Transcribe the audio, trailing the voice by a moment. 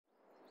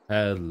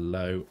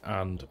Hello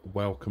and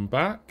welcome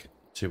back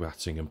to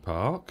Attingham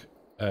Park.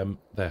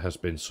 There has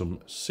been some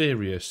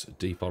serious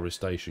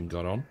deforestation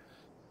gone on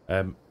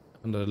and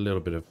a little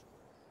bit of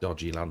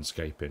dodgy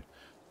landscaping,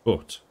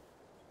 but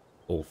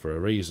all for a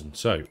reason.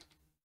 So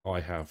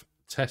I have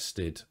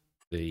tested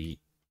the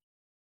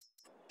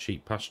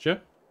sheep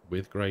pasture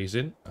with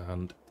grazing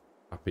and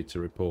happy to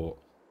report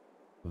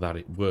that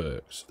it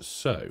works.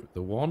 So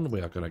the one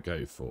we are going to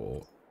go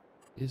for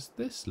is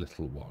this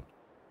little one.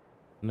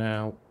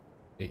 Now,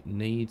 it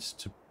needs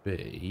to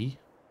be,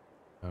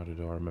 how did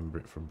I remember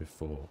it from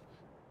before?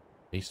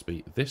 It needs to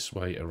be this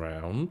way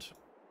around.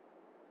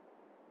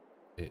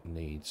 It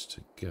needs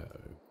to go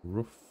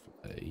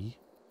roughly,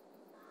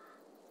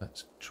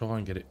 let's try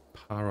and get it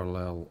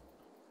parallel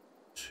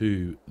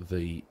to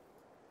the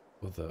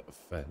other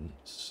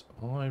fence.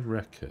 I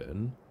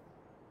reckon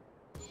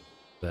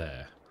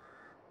there.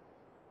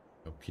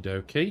 Okie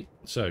dokie.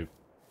 So,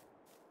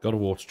 got a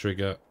water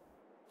trigger,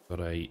 got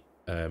a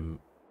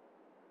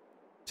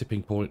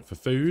tipping point for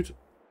food,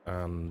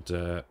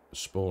 and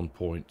spawn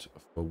point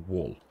for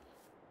wool.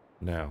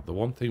 Now, the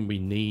one thing we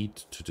need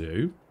to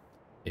do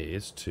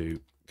is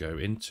to go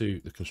into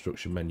the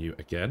construction menu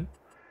again,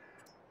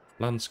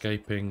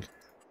 landscaping,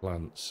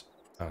 plants,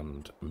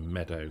 and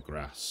meadow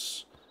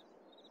grass.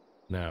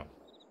 Now,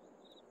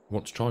 I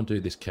want to try and do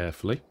this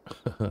carefully,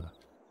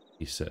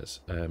 he says,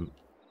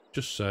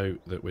 just so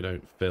that we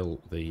don't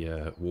fill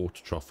the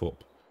water trough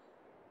up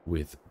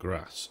with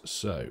grass.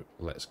 So,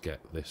 let's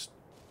get this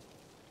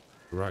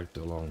dragged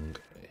along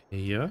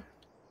here,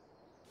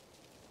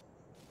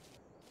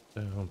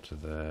 down to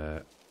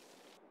there,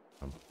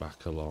 and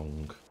back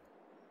along.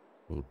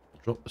 We'll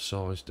drop the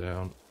size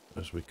down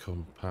as we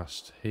come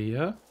past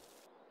here,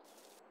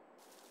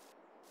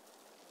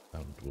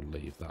 and we'll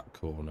leave that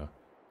corner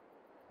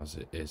as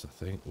it is. I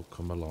think we'll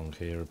come along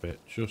here a bit,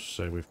 just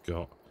so we've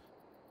got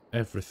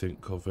everything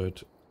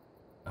covered,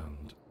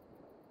 and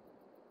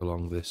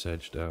along this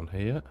edge down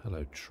here.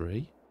 Hello,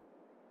 tree.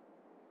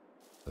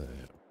 There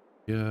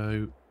we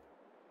go.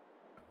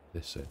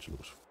 This edge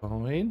looks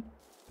fine.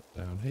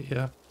 Down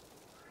here.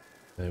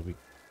 There we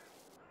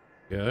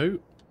go.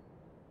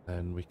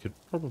 And we could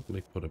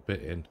probably put a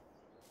bit in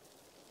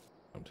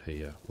around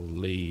here. We'll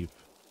leave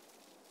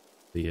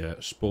the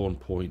spawn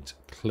point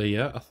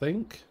clear, I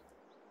think.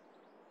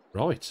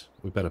 Right,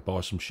 we better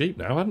buy some sheep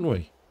now, hadn't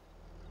we?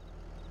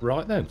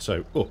 Right then,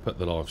 so up at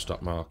the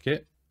livestock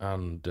market,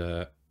 and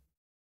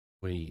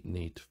we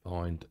need to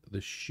find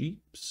the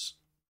sheeps.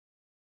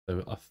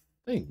 So I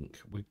think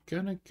we're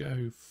gonna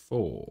go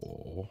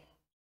for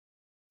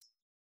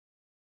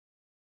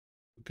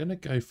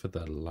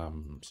the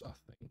lambs, I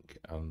think,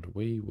 and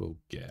we will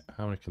get,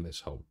 how many can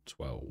this hold?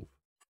 12.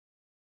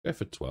 Go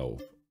for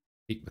 12.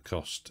 Keep the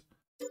cost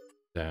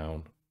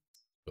down,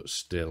 but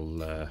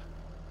still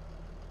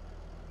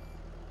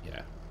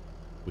yeah,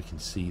 we can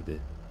see the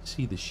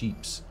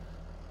sheeps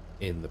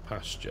in the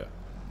pasture.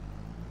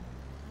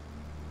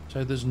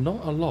 So there's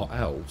not a lot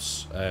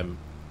else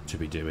to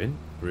be doing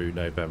through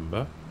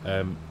November.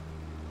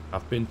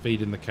 I've been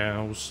feeding the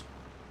cows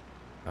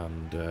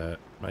and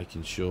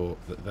making sure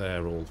that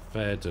they're all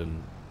fed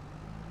and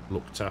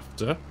looked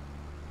after.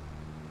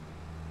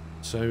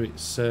 So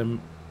it's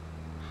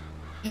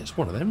it's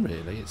one of them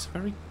really. It's a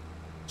very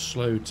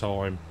slow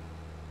time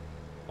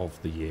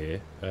of the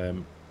year.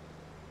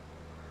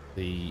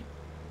 The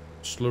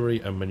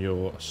slurry and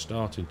manure are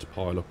starting to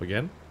pile up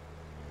again.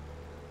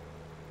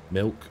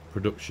 Milk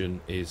production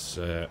is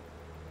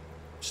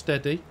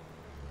steady.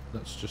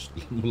 Let's just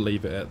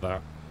leave it at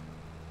that.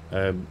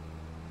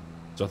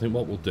 So I think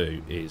what we'll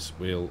do is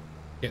we'll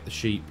get the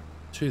sheep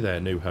to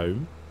their new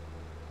home.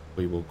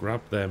 We will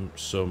grab them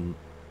some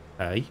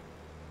hay.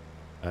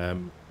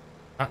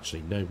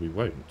 Actually, no, we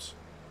won't.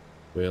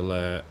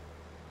 We'll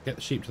get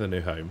the sheep to their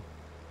new home,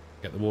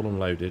 get them all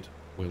unloaded.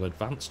 We'll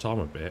advance time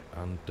a bit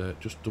and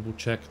just double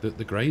check that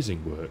the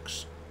grazing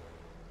works.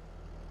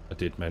 I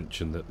did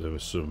mention that there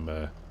was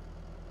some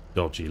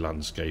dodgy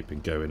landscaping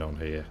going on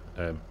here.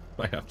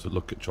 I have to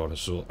look at trying to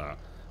sort that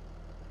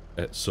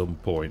at some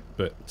point,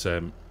 but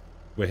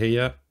we're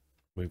here.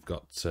 We've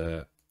got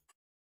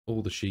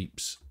all the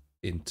sheeps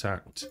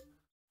intact.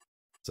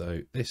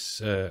 So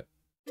this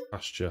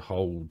pasture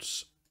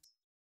holds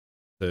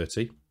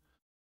 30.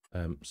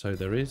 So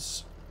there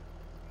is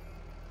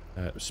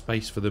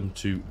space for them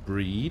to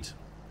breed.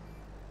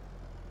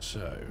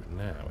 So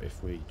now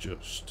if we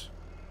just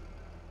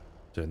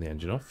turn the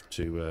engine off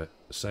to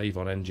save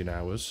on engine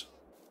hours,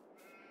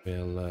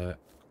 we'll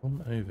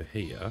come over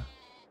here,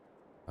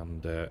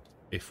 and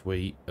if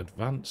we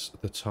advance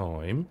the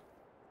time,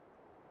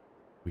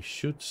 we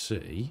should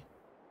see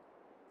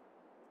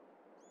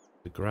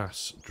the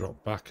grass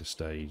drop back a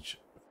stage.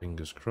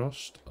 Fingers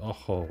crossed.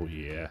 Oh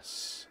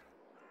yes,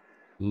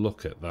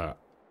 look at that.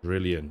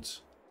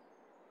 Brilliant.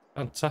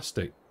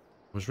 Fantastic.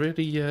 I was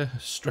really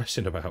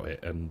stressing about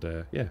it,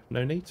 and yeah,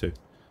 no need to.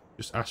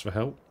 Just ask for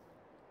help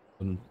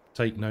and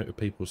take note of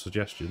people's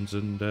suggestions,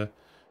 and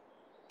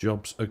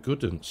jobs are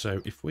good. And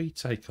so if we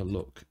take a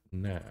look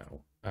now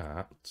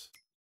at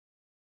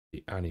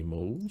the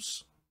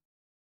animals,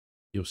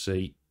 you'll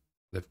see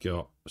they've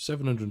got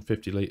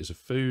 750 litres of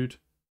food,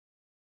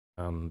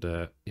 and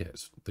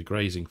yes, the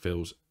grazing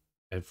fills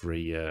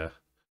every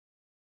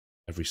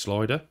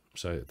slider,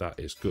 so that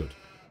is good.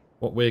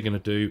 What we're going to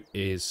do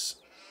is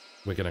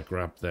we're going to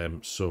grab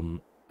them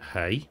some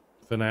hay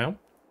for now,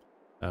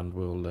 and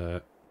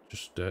we'll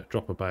just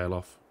drop a bale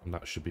off, and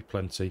that should be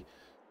plenty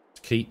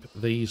to keep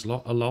these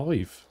lot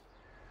alive.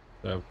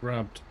 So I've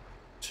grabbed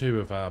 2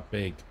 of our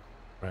big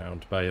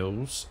round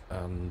bales,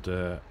 and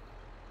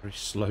very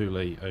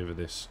slowly over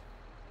this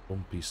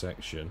bumpy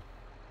section,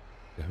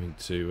 going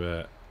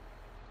to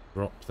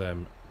drop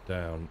them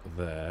down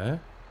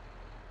there.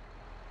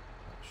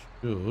 That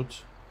should...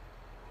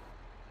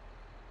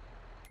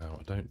 Now,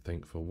 I don't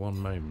think for one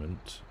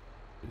moment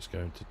it's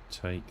going to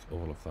take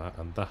all of that,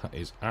 and that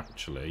is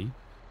actually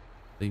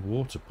the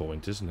water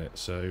point, isn't it?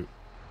 So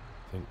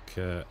I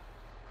think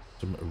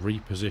some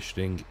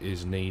repositioning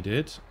is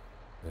needed.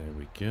 There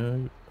we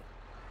go.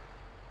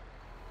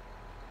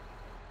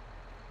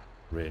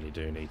 Really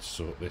do need to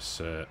sort this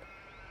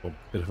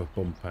bit of a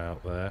bump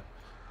out there.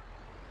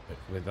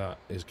 Hopefully that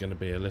is going to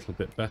be a little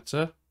bit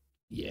better.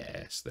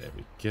 Yes, there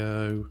we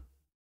go.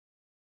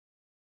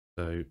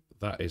 So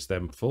that is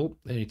them full.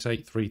 They only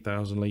take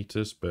 3,000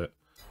 litres, but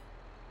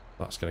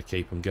that's going to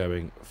keep them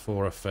going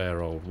for a fair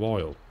old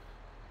while.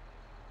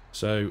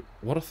 So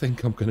what I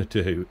think I'm going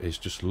to do is,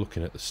 just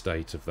looking at the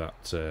state of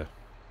that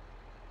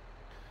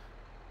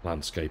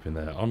landscape in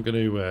there, I'm going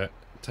to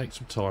take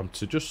some time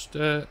to just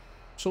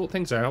sort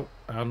things out,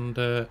 and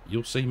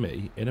you'll see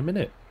me in a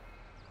minute.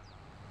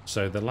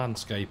 So the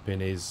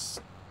landscaping is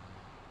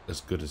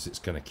as good as it's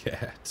going to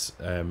get.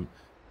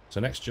 So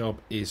next job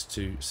is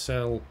to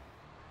sell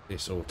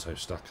this auto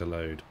stacker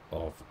load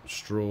of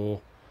straw.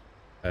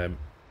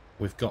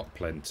 We've got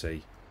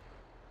plenty,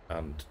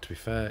 and to be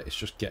fair, it's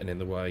just getting in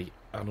the way,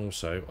 and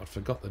also I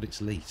forgot that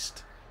it's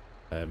leased,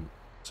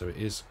 so it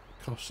is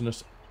costing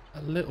us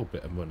a little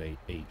bit of money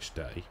each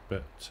day,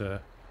 but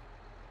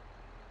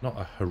not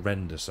a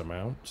horrendous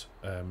amount.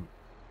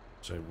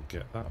 So we'll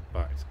get that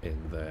back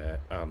in there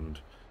and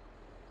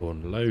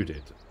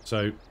unloaded.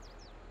 So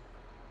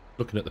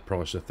looking at the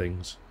price of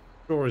things,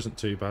 straw isn't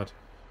too bad.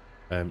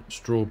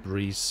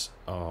 Strawberries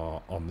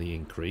are on the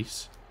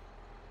increase,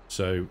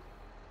 so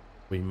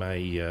we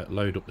may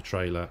load up the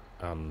trailer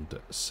and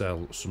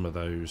sell some of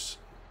those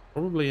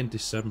probably in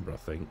December. I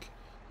think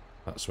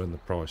that's when the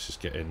price is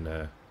getting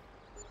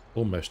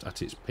almost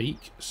at its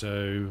peak.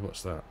 So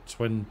what's that,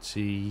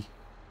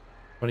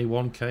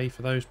 21k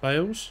for those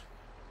bales?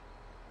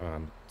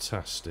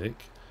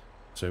 Fantastic.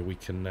 So we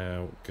can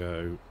now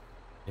go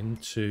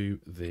into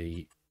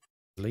the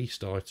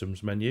leased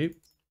items menu,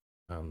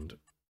 and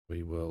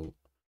we will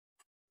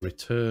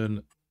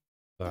return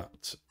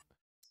that.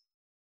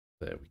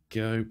 There we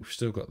go. We've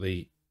still got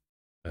the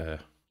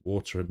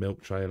water and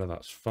milk trailer,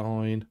 that's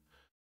fine.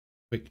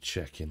 Quick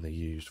check in the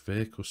used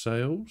vehicle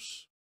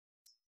sales.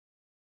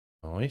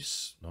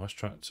 Nice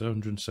tractor,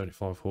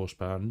 175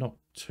 horsepower. Not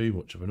too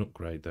much of an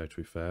upgrade though, to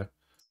be fair.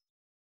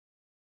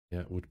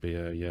 Yeah, it would be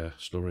a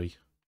slurry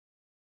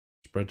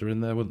spreader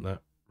in there, wouldn't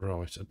that?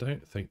 Right, I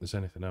don't think there's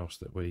anything else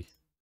that we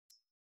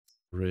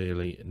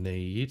really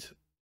need.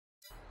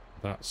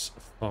 That's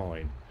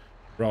fine.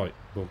 Right,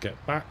 we'll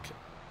get back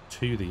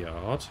to the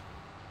yard,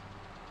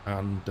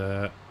 and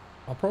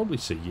I'll probably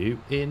see you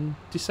in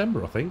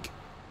December, I think.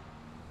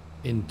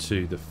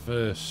 Into the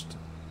first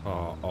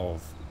part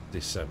of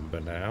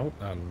December now,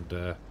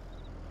 and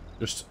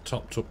just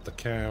topped up the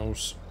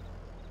cows,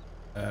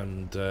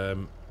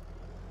 and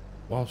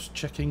whilst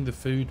checking the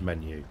food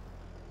menu,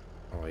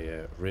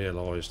 I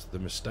realised the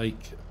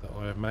mistake that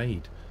I have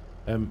made.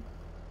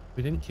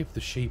 We didn't give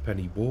the sheep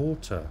any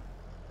water.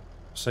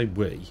 I say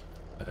we,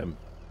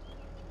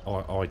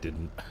 I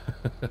didn't.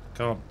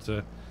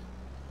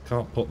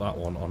 Can't put that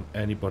one on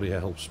anybody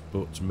else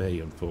but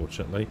me,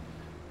 unfortunately.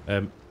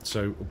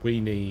 So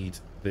we need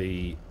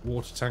the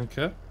water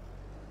tanker.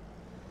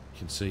 You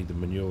can see the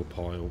manure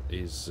pile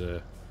is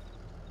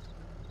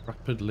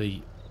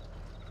rapidly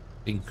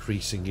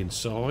increasing in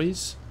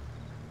size.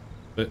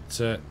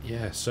 But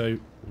yeah, so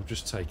we'll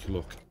just take a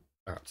look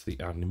at the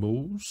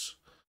animals.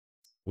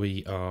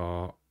 We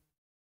are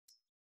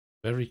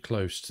very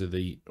close to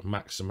the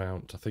max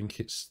amount. I think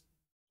it's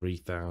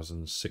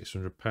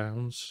 £3,600,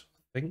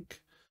 I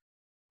think,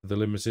 for the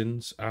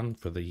limousines and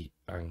for the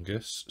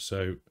Angus.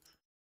 So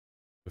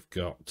we've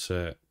got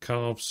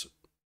calves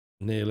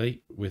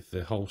nearly with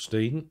the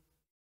Holstein,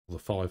 the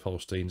 5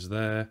 Holsteins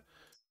there.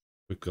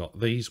 We've got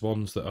these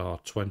ones that are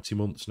 20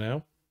 months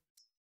now.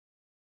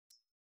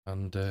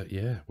 And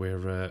yeah,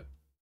 we're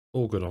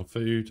all good on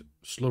food.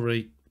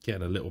 Slurry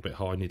getting a little bit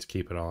high, need to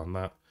keep an eye on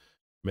that.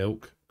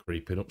 Milk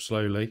creeping up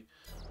slowly.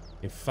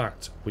 In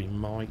fact, we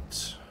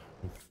might...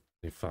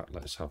 In fact,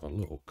 let's have a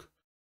look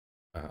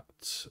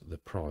at the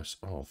price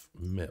of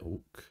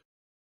milk.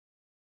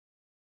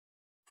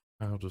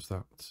 How does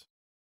that...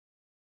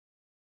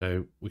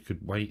 So we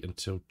could wait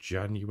until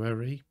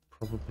January,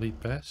 probably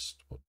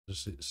best. What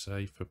does it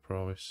say for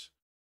price?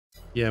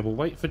 Yeah, we'll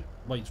wait for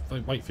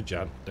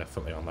Jan,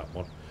 definitely on that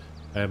one.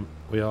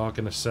 We are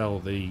going to sell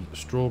the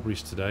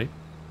strawberries today.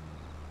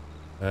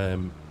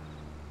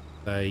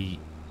 They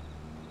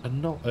are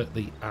not at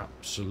the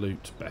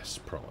absolute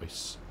best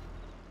price,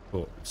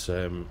 but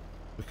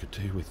we could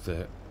do with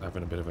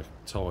having a bit of a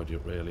tidy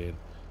up really and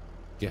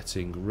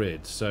getting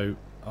rid. So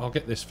I'll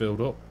get this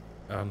filled up,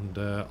 and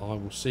I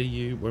will see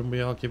you when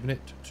we are giving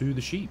it to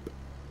the sheep.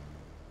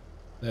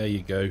 There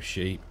you go,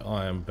 sheep.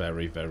 I am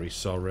very, very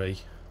sorry.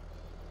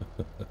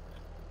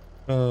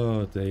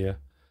 Oh dear.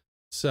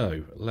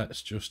 So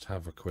let's just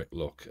have a quick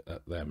look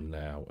at them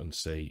now and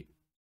see,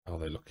 are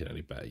they looking any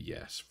better?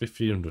 Yes,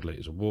 1,500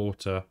 litres of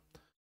water,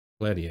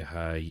 plenty of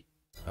hay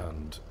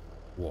and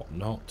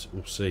whatnot.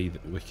 We'll see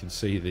that we can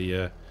see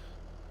the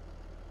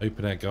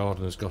open air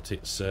garden has got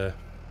its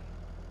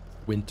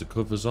winter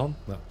covers on.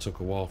 That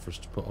took a while for us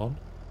to put on,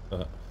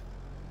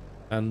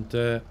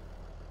 and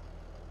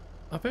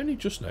I've only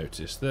just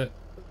noticed that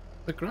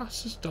the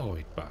grass has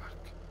died back.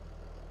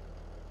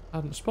 I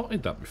hadn't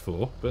spotted that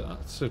before, but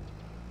that's a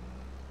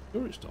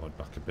sure it's died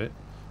back a bit.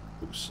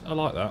 Oops, I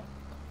like that.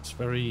 It's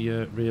very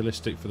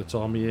realistic for the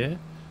time of year.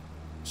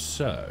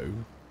 So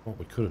what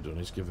we could have done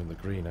is given the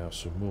greenhouse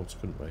some water,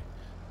 couldn't we?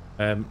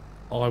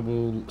 I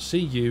will see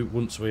you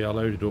once we are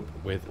loaded up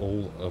with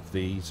all of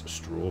these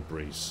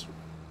strawberries.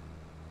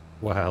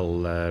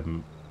 Well,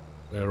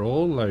 we're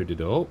all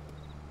loaded up.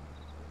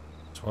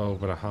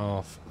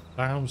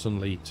 12,500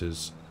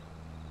 litres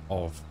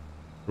of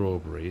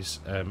strawberries.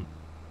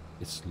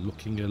 It's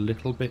looking a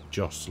little bit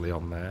jostly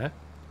on there,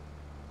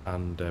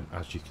 and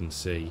as you can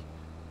see,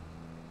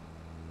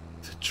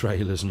 the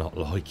trailer's not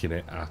liking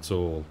it at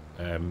all.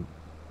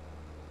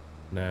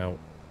 Now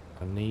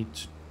I need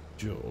to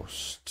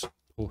just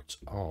put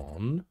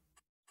on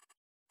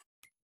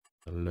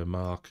the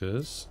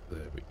markers.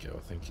 There we go.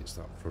 I think it's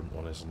that front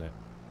one, isn't it,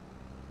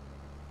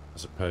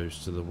 as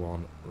opposed to the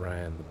one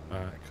round the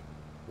back,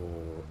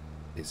 or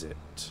is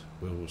it?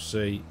 We'll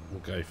see.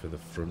 We'll go for the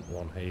front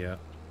one here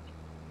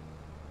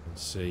and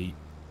see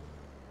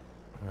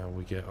how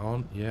we get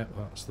on. Yeah,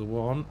 that's the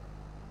one.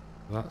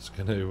 That's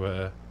going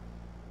to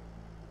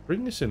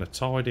bring this in a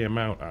tidy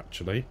amount,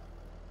 actually.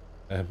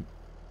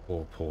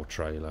 Poor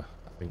trailer.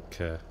 I think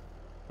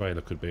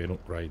trailer could be an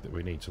upgrade that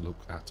we need to look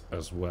at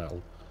as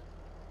well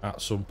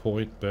at some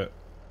point, but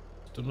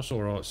it's done us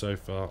all right so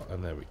far.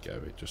 And there we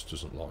go. It just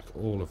doesn't like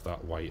all of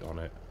that weight on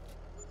it.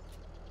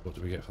 What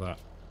do we get for that?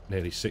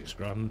 Nearly 6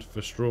 grand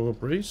for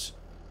strawberries.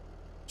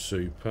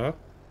 Super.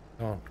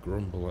 Can't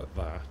grumble at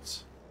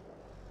that.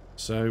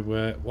 So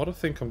what I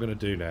think I'm going to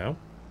do now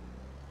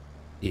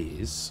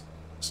is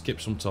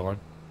skip some time.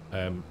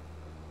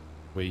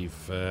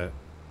 We've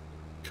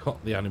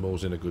got the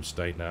animals in a good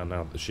state now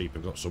that the sheep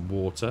have got some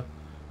water.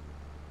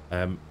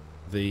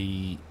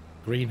 The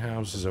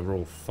greenhouses are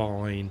all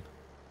fine,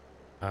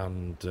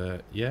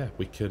 and yeah,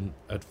 we can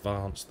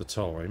advance the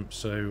time.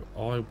 So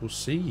I will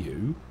see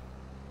you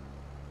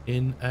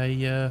in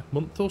a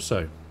month or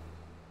so.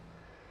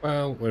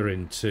 Well, we're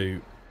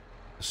into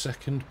the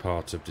second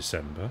part of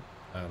December,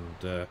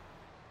 and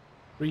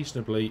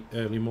reasonably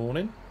early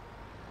morning.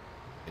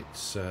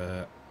 It's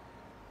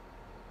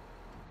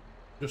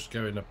just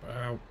going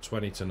about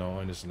 20 to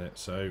 9, isn't it?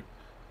 So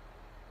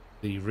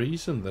the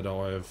reason that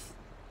I have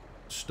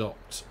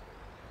stopped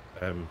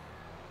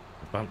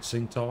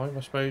advancing time,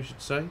 I suppose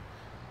you'd say,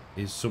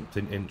 is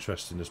something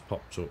interesting has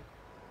popped up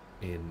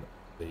in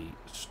the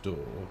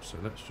store. So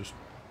let's just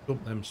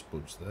dump them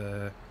spuds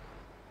there,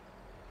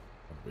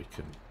 and we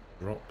can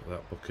drop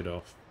that bucket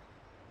off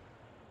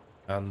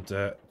and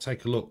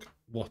take a look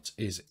what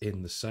is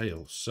in the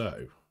sale.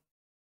 So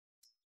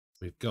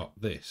we've got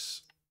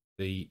this,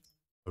 the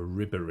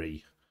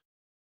ribbery.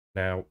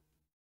 Now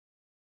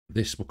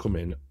this will come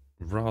in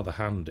rather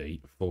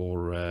handy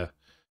for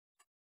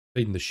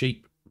feeding the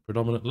sheep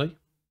predominantly.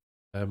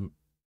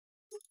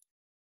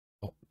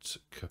 What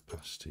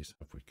capacities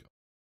have we got?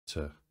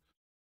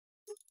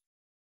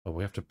 Oh,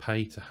 we have to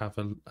pay to have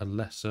a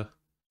lesser.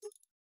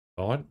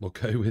 Fine, we'll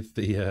go with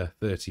the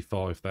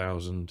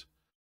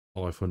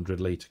 35,500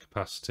 litre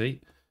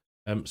capacity.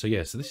 So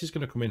yeah, so this is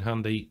going to come in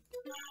handy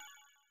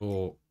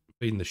for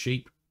feeding the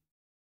sheep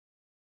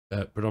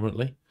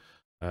predominantly.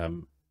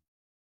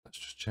 Let's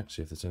just check,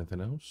 see if there's anything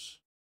else.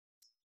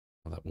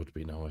 Oh, that would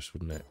be nice,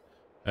 wouldn't it?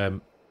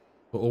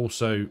 But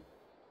also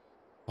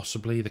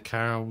possibly the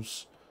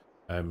cows.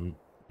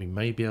 We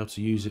may be able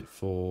to use it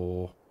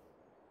for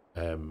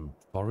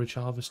forage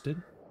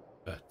harvesting.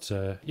 But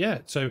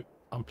yeah, so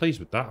I'm pleased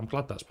with that. I'm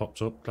glad that's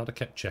popped up. Glad I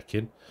kept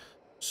checking.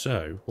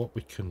 So what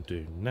we can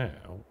do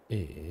now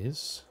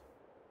is,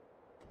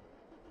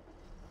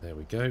 there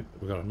we go.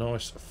 We've got a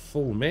nice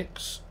full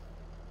mix.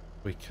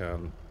 We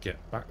can get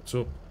backed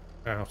up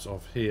out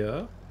of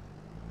here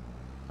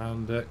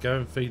and go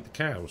and feed the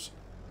cows.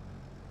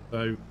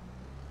 So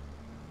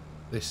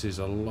this is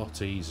a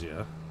lot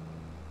easier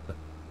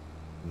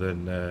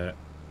than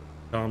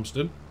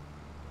Calmsden.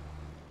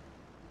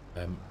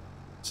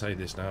 Say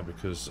this now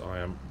because I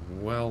am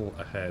well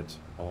ahead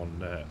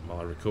on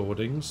my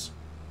recordings,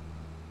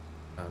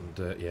 and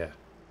yeah,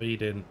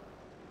 feeding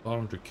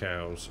 400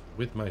 cows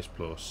with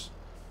maizeplus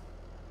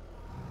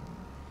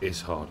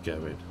is hard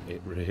going.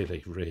 It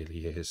really,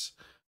 really is.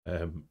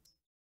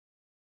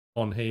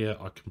 On here,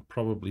 I can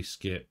probably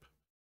skip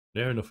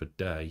near enough a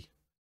day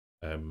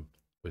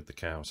with the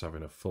cows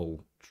having a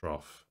full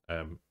trough.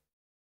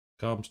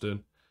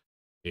 Calmsden,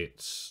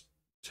 it's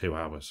 2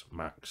 hours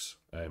max,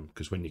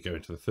 because when you go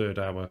into the 3rd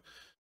hour,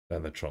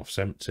 then the trough's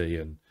empty,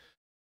 and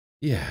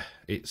yeah,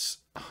 it's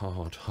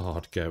hard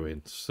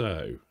going.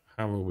 So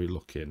how are we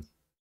looking?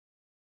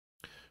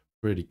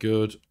 Pretty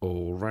good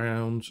all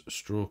round.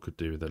 Straw could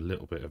do with a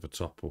little bit of a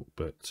top up,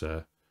 but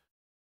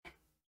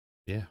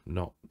yeah,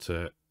 not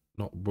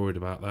worried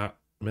about that.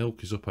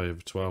 Milk is up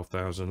over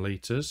 12,000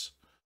 litres,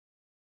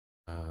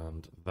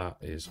 and that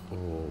is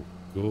all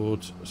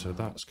good. So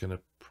that's going to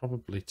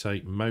probably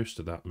take most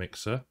of that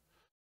mixer.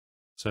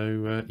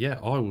 So yeah,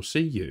 I will see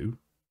you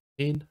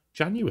in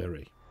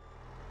January.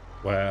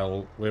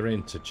 Well, we're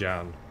into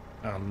Jan,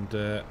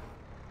 and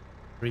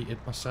treated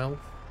myself.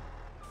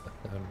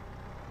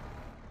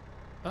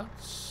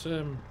 That's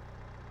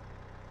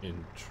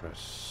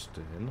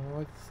interesting.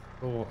 I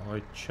thought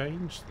I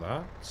changed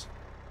that.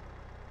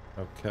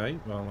 Okay,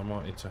 well, I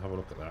might need to have a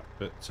look at that.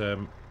 But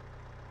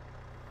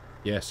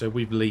yeah, so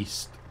we've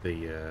leased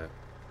the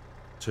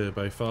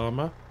turbo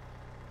farmer.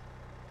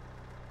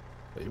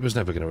 It was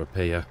never going to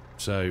appear,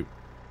 so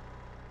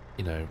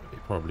you know,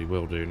 it probably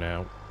will do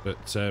now.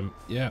 But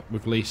yeah,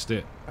 we've leased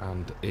it,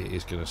 and it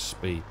is going to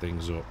speed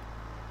things up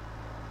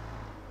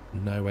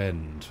no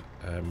end.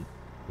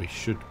 We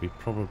should be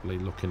probably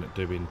looking at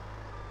doing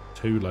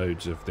 2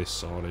 loads of this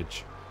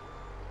silage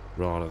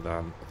rather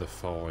than the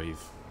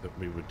 5 that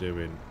we were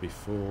doing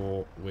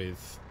before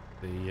with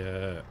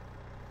the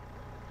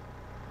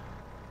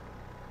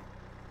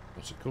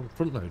what's it called,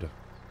 front loader.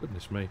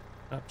 Goodness me,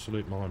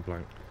 absolute mind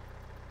blank.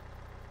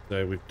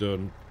 So we've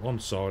done 1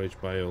 silage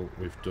bale,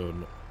 we've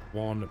done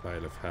 1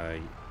 bale of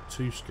hay,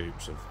 2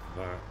 scoops of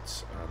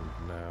that,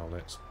 and now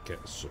let's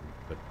get some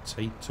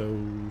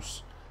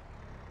potatoes.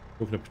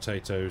 Talking of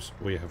potatoes,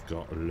 we have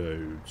got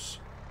loads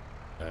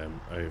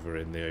over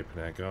in the open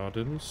air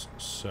gardens.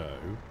 So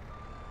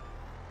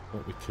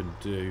what we can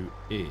do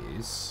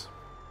is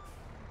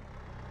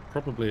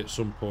probably at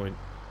some point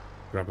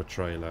grab a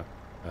trailer,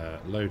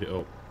 load it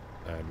up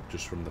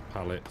just from the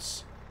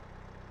pallets,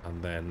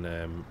 and then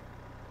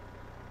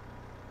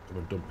come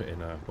and dump it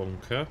in our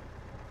bunker.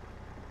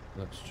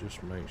 Let's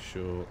just make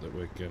sure that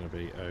we're going to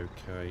be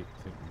okay.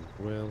 I think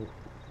we will.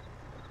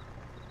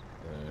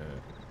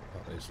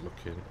 That is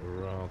looking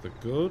rather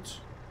good.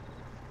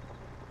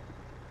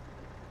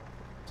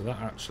 So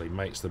that actually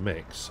makes the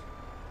mix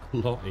a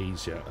lot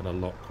easier and a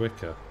lot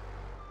quicker.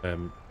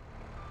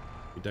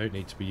 We don't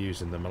need to be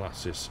using the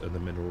molasses and the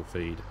mineral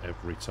feed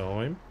every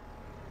time.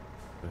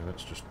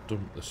 Let's just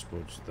dump the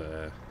spuds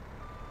there.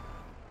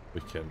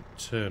 We can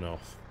turn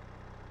off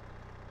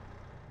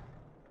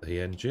the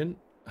engine,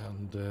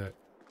 and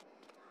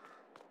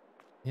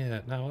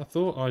yeah, now I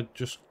thought I'd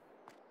just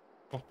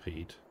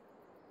copied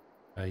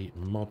a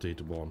modded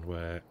one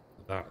where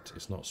that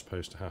is not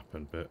supposed to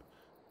happen, but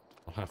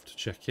I'll have to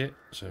check it.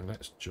 So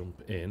let's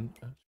jump in.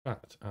 In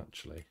fact,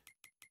 actually,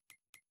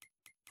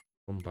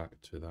 come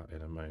back to that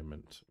in a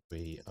moment.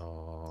 We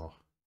are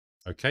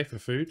okay for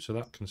food, so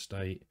that can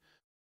stay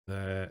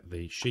there.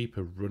 The sheep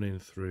are running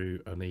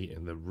through and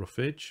eating the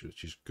roughage,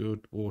 which is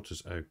good.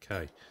 Water's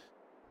okay.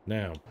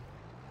 Now,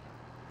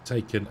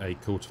 taken a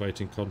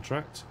cultivating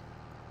contract.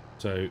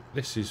 So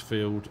this is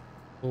field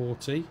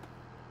 40,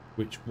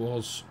 which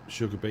was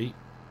sugar beet,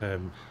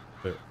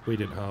 but we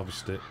didn't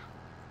harvest it,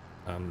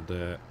 and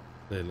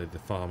clearly the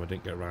farmer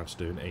didn't get around to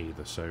doing it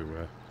either.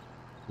 So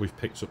we've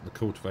picked up the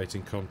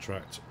cultivating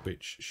contract,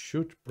 which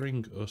should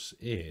bring us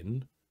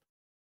in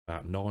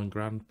about 9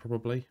 grand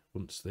probably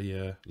once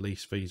the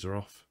lease fees are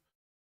off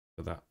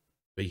for that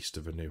beast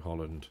of a New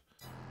Holland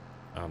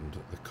and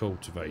the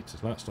cultivators.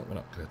 That's not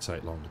going to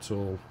take long at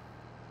all.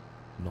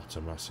 Not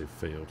a massive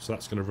field, so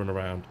that's going to run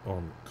around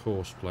on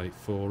course plate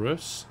for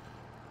us.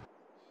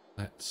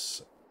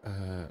 Let's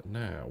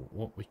now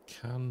what we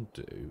can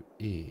do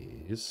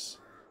is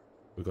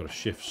we've got to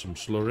shift some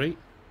slurry.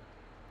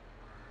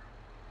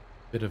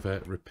 Bit of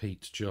a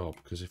repeat job,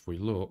 because if we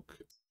look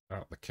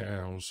at the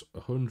cows,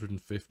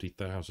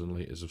 150,000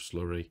 litres of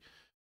slurry,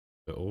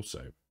 but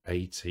also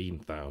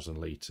 18,000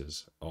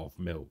 litres of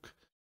milk.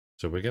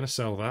 So we're going to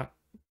sell that.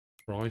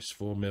 Price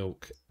for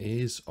milk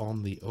is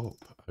on the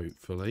up,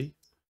 hopefully.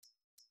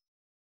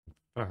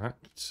 In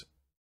fact,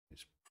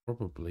 it's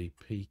probably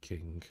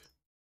peaking.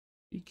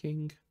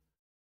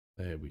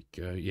 There we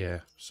go. Yeah,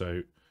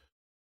 so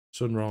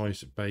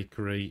Sunrise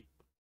Bakery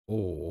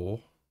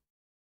or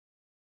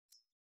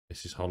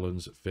Mrs.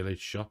 Holland's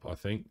Village Shop, I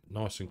think.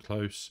 Nice and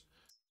close.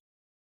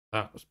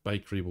 That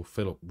bakery will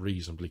fill up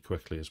reasonably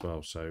quickly as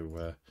well.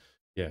 So,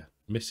 yeah,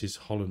 Mrs.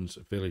 Holland's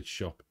Village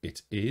Shop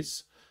it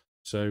is.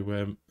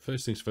 So,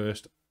 first things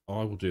first,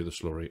 I will do the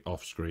slurry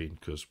off screen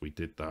because we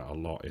did that a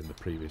lot in the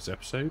previous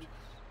episode.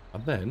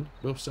 And then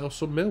we'll sell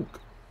some milk.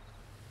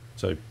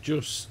 So,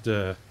 just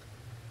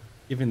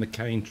giving the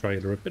cane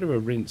trailer a bit of a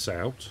rinse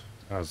out,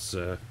 as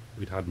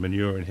we'd had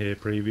manure in here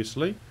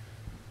previously.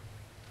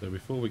 So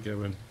before we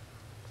go and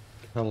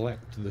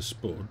collect the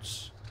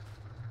spuds,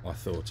 I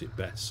thought it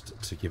best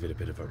to give it a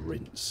bit of a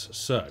rinse.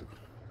 So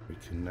we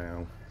can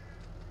now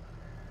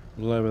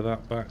lower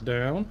that back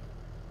down.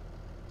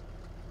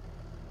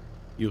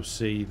 You'll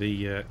see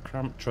the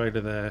cramp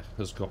trailer there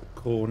has got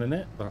corn in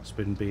it. That's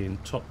been being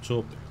topped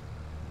up.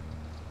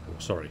 Oh,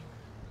 sorry.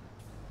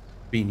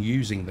 Been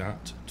using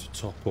that to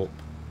top up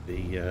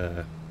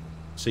the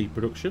seed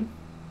production.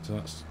 So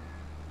that's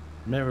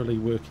merrily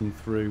working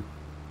through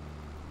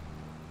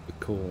the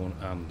corn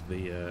and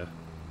the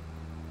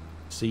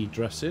seed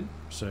dressing.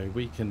 So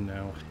we can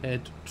now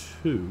head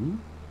to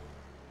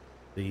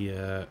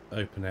the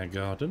open air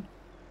garden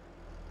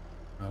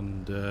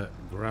and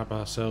grab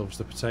ourselves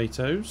the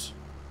potatoes.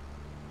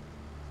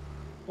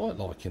 Quite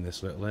liking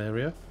this little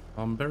area.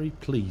 I'm very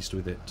pleased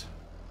with it.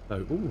 So,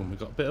 ooh, and we've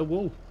got a bit of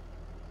wool.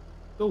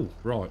 Oh,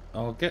 right.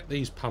 I'll get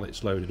these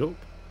pallets loaded up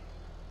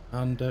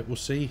and we'll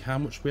see how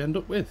much we end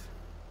up with.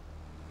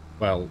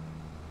 Well,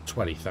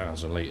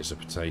 20,000 litres of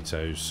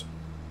potatoes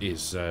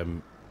is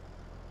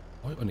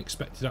quite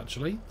unexpected,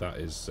 actually. That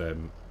is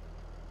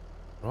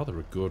rather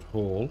a good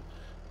haul.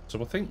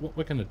 So I think what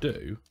we're going to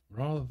do,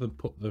 rather than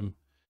put them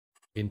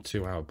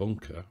into our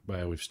bunker,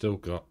 where we've still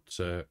got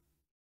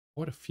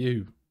quite a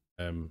few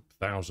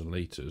 1,000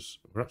 litres,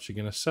 we're actually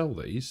going to sell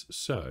these.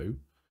 So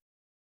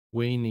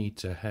we need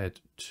to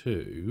head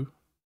to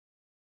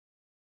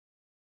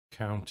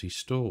county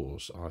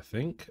stores, I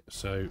think.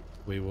 So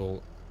we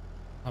will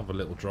have a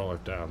little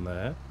drive down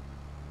there.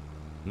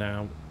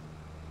 Now,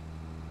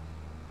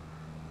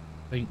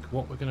 I think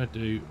what we're going to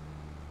do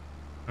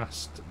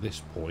past this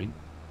point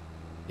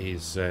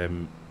is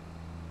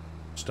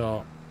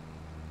start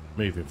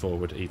moving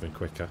forward even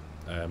quicker.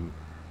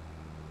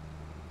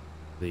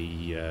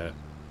 The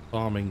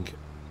farming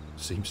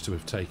seems to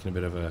have taken a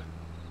bit of a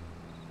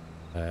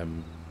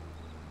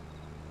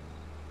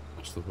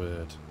what's the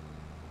word?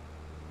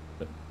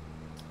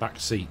 Back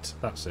seat.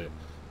 That's it.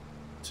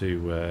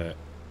 To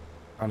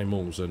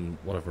animals and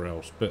whatever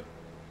else. But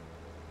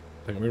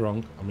don't get me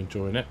wrong, I'm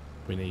enjoying it.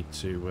 We need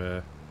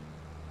to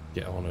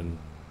get on and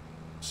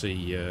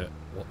see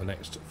what the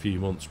next few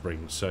months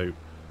bring. So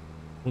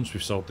once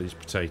we've sold these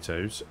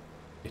potatoes,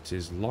 it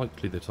is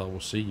likely that I will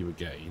see you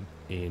again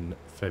in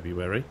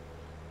February,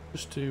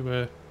 just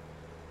to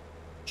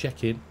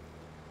check in,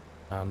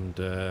 and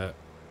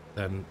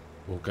then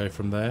we'll go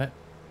from there.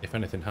 If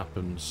anything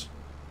happens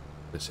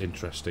that's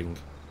interesting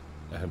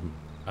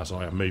as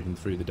I am moving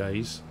through the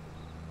days,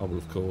 I will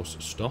of course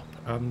stop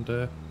and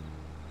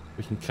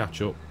we can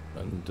catch up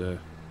and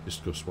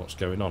discuss what's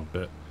going on.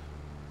 But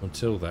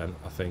until then,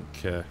 I think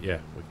yeah,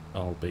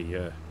 I'll be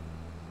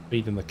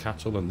feeding the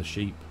cattle and the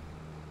sheep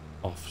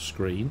off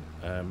screen,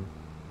 and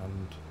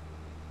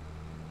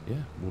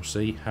yeah, we'll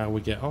see how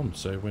we get on.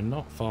 So we're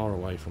not far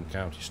away from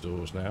county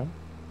stores now.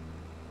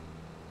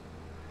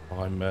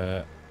 I'm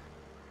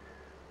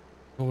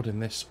recording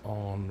this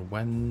on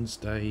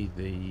Wednesday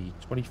the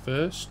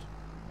 21st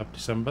of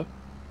December,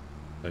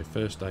 so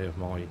first day of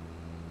my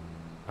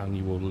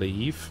annual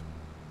leave.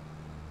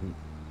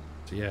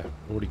 So yeah,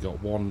 already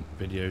got one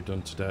video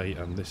done today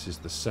and this is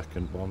the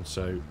second one,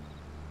 so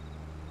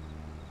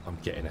I'm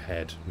getting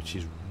ahead, which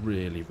is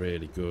really,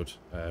 really good.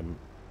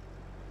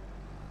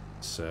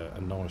 It's a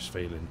nice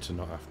feeling to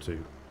not have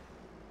to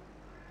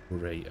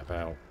worry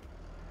about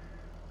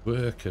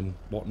work and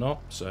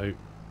whatnot. So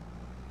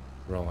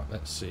right,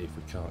 let's see if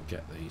we can't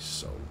get these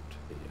sold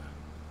here.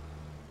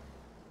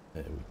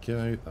 There we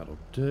go, that'll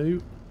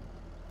do.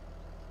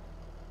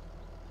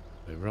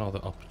 So rather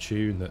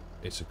opportune that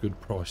it's a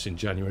good price in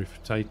January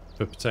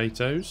for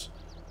potatoes.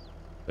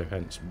 So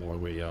hence why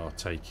we are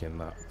taking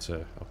that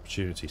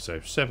opportunity. So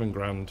 7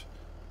 grand,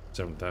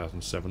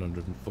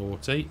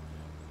 7,740.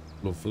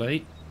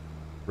 Lovely.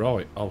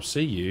 Right, I'll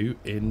see you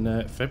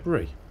in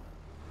February.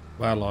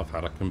 Well, I've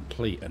had a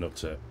complete and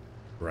utter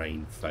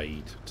brain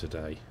fade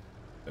today.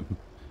 I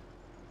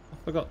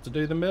forgot to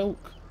do the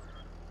milk.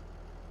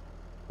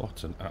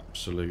 What an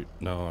absolute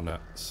nana.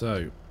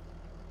 So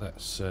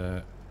let's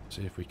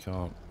see if we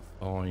can't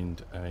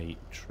find a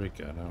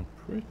trigger. Now, I'm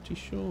pretty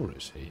sure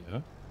it's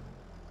here.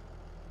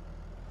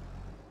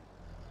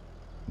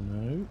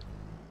 No.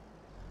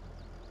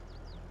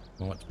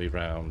 Might be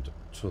round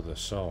to the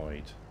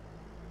side.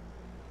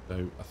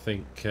 So I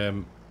think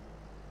the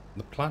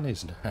plan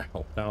is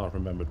now I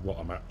remembered what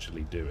I'm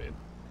actually doing,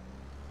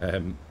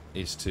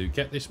 is to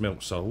get this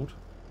milk sold,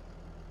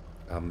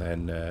 and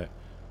then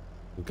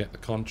we'll get the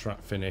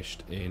contract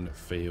finished in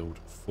field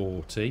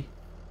 40,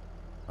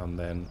 and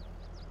then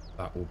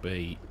that will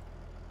be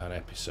an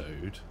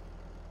episode.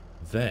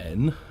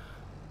 Then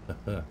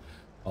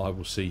I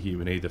will see you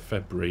in either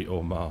February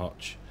or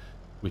March,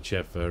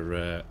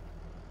 whichever,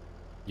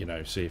 you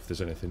know, see if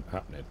there's anything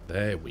happening.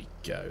 There we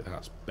go,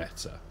 that's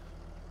better.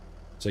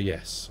 So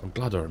yes, I'm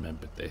glad I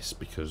remembered this,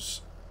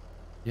 because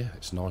yeah,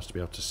 it's nice to be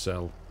able to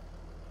sell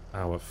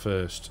our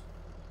first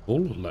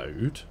full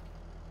load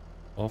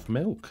of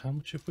milk. How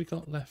much have we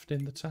got left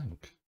in the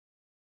tank?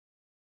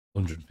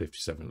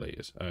 157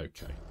 litres,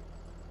 okay.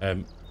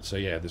 So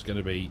yeah, there's going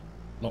to be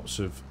lots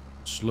of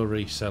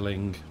slurry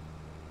selling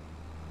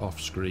off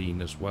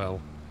screen as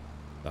well.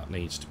 That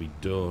needs to be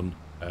done.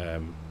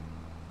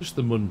 Just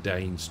the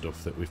mundane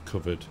stuff that we've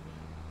covered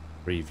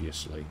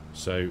previously.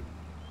 So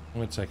I'm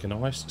going to take a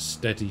nice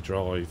steady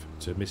drive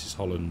to Mrs.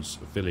 Holland's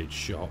village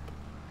shop,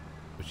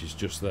 which is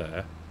just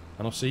there,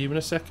 and I'll see you in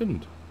a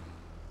second.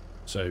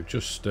 So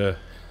just well,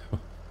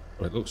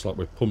 it looks like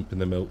we're pumping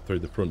the milk through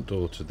the front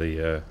door to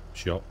the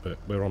shop, but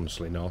we're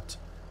honestly not.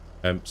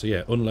 So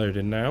yeah,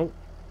 unloading now,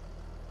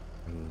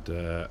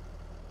 and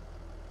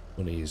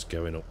money is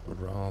going up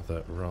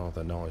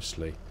rather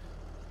nicely,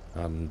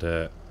 and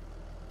yeah,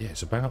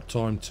 it's about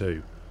time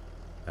too.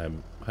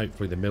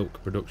 Hopefully the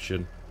milk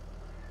production,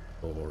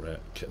 or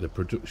the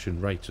production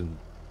rate and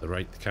the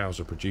rate the cows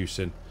are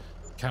producing,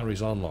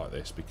 carries on like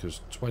this, because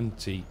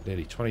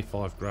nearly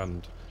 25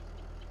 grand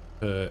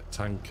per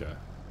tanker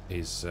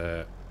is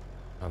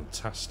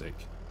fantastic.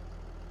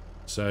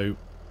 So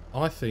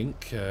I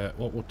think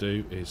what we'll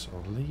do is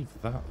I'll leave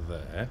that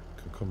there.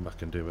 Can come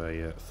back and do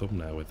a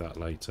thumbnail with that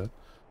later.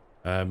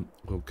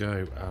 We'll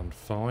go and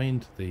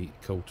find the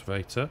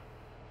cultivator,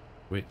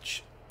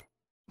 which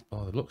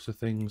by the looks of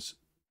things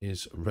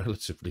is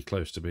relatively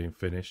close to being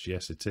finished.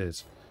 Yes, it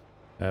is.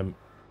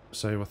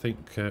 So I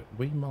think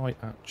we might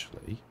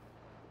actually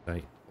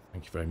say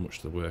thank you very much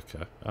to the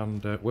worker,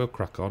 and we'll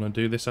crack on and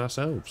do this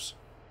ourselves.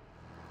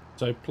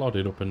 So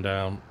plodding up and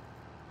down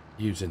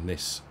using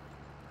this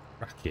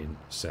cracking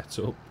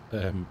setup.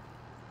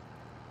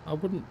 I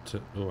wouldn't...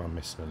 oh, I'm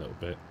missing a little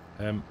bit.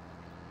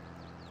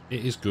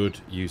 It is good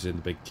using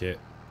the big kit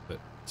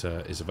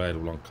that is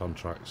available on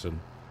contracts,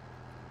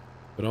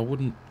 but I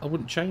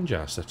wouldn't change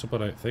our setup. I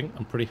don't think.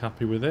 I'm pretty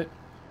happy with it.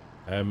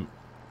 I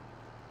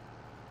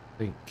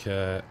think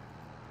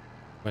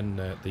when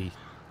the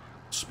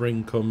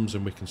spring comes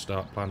and we can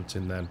start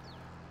planting, then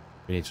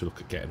we need to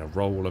look at getting a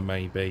roller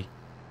maybe.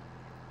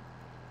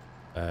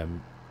 But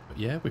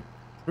yeah, we're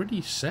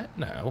pretty set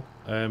now.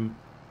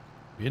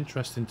 Be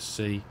interesting to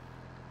see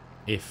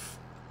if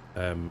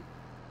a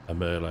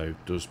Merlot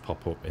does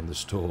pop up in the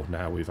store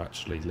now we've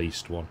actually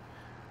leased one.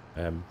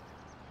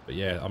 But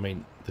yeah, I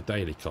mean, the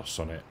daily costs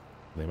on it,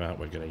 the amount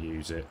we're going to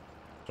use it,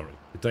 sorry,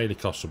 the daily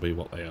costs will be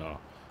what they are,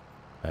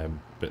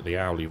 but the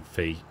hourly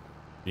fee,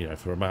 you know,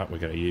 for the amount we're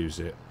going to use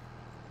it,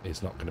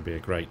 is not going to be a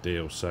great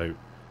deal. So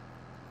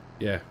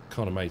yeah,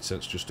 kind of made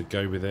sense just to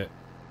go with it.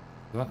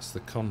 That's the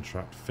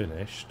contract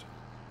finished,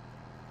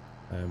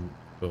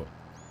 but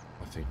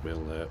I think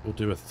we'll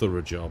do a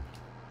thorough job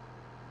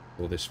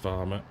for this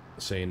farmer,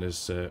 seeing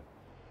as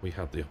we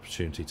had the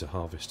opportunity to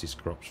harvest his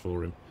crops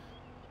for him,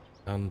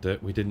 and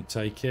we didn't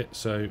take it.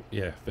 So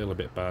yeah, feel a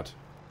bit bad.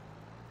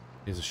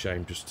 It's a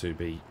shame just to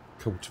be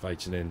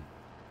cultivating in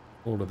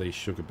all of these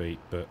sugar beet,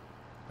 but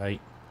hey,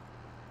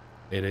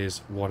 it is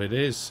what it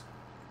is.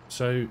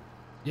 So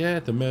yeah,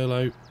 the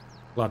Merlot,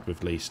 glad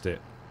we've leased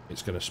it.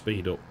 It's going to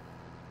speed up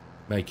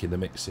making the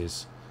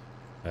mixes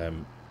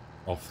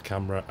off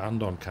camera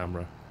and on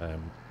camera.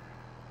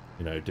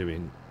 You know,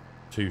 doing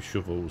 2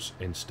 shovels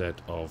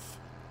instead of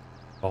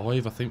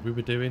 5, I think we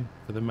were doing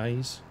for the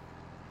maize.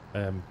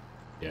 Yeah,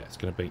 it's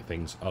going to beat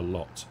things a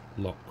lot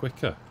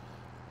quicker.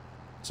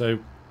 So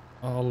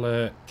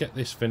I'll get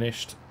this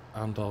finished,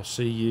 and I'll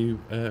see you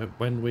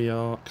when we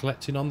are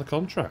collecting on the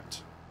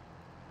contract.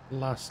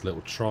 Last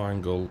little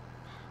triangle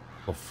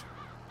of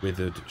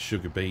withered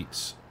sugar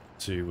beets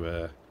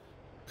to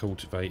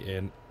cultivate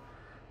in.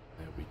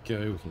 There we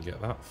go, we can get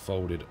that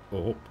folded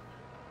up.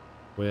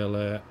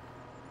 We'll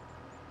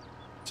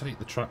take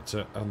the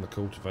tractor and the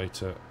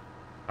cultivator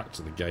back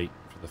to the gate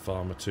for the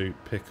farmer to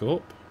pick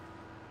up.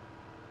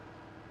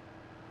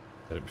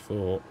 Said it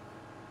before,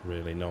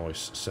 really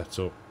nice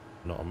setup,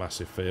 not a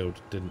massive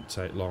field, didn't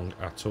take long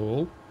at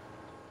all,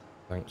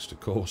 thanks to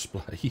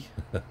Courseplay.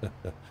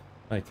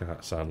 Making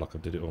that sound like I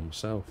did it all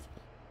myself.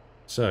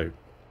 So,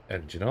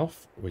 engine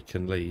off, we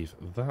can leave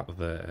that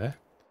there.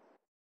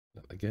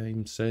 Let the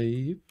game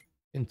save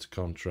into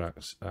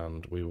contracts,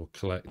 and we will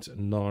collect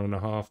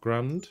 9.5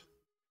 grand.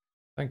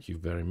 Thank you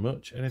very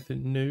much.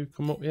 Anything new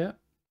come up yet?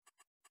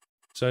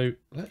 So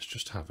let's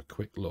just have a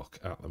quick look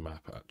at the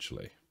map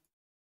actually.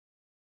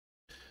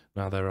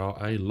 Now there are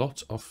a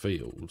lot of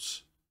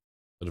fields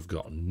that have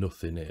got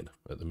nothing in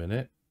at the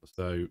minute,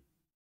 so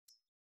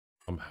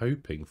I'm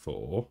hoping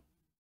for,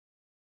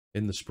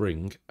 in the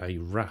spring, a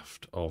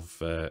raft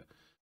of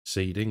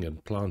seeding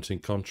and planting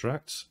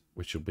contracts,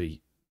 which will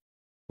be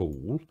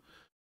cool.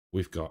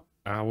 We've got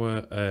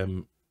our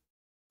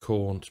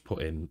corn to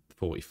put in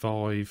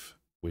 45.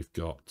 We've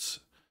got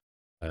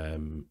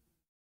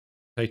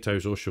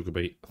potatoes or sugar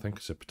beet, I think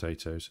I said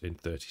potatoes, in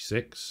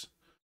 36.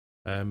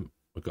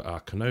 We've got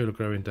our canola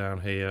growing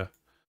down here,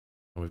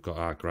 and we've got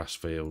our grass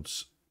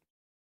fields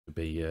to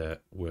be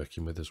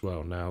working with as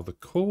well. Now the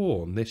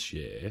corn this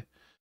year,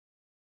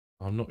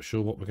 I'm not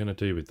sure what we're going to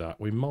do with that.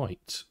 We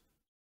might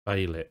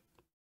bale it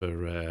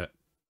for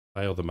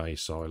bale the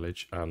maize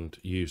silage and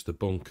use the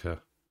bunker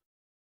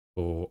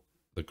for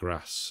the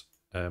grass,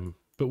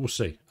 but we'll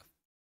see.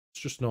 It's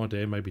just an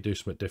idea, maybe do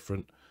something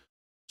different.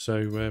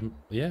 So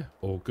yeah,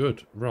 all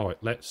good. Right,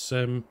 let's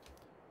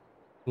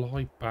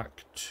fly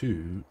back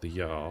to the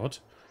yard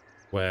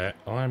where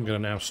I'm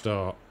going to now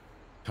start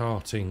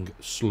carting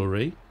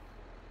slurry.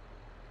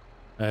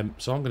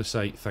 So I'm going to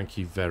say thank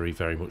you very,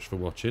 very much for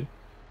watching.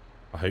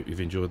 I hope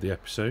you've enjoyed the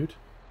episode.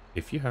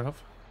 If you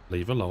have,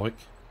 leave a like,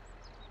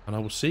 and I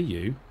will see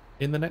you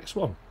in the next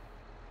one.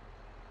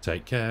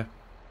 Take care.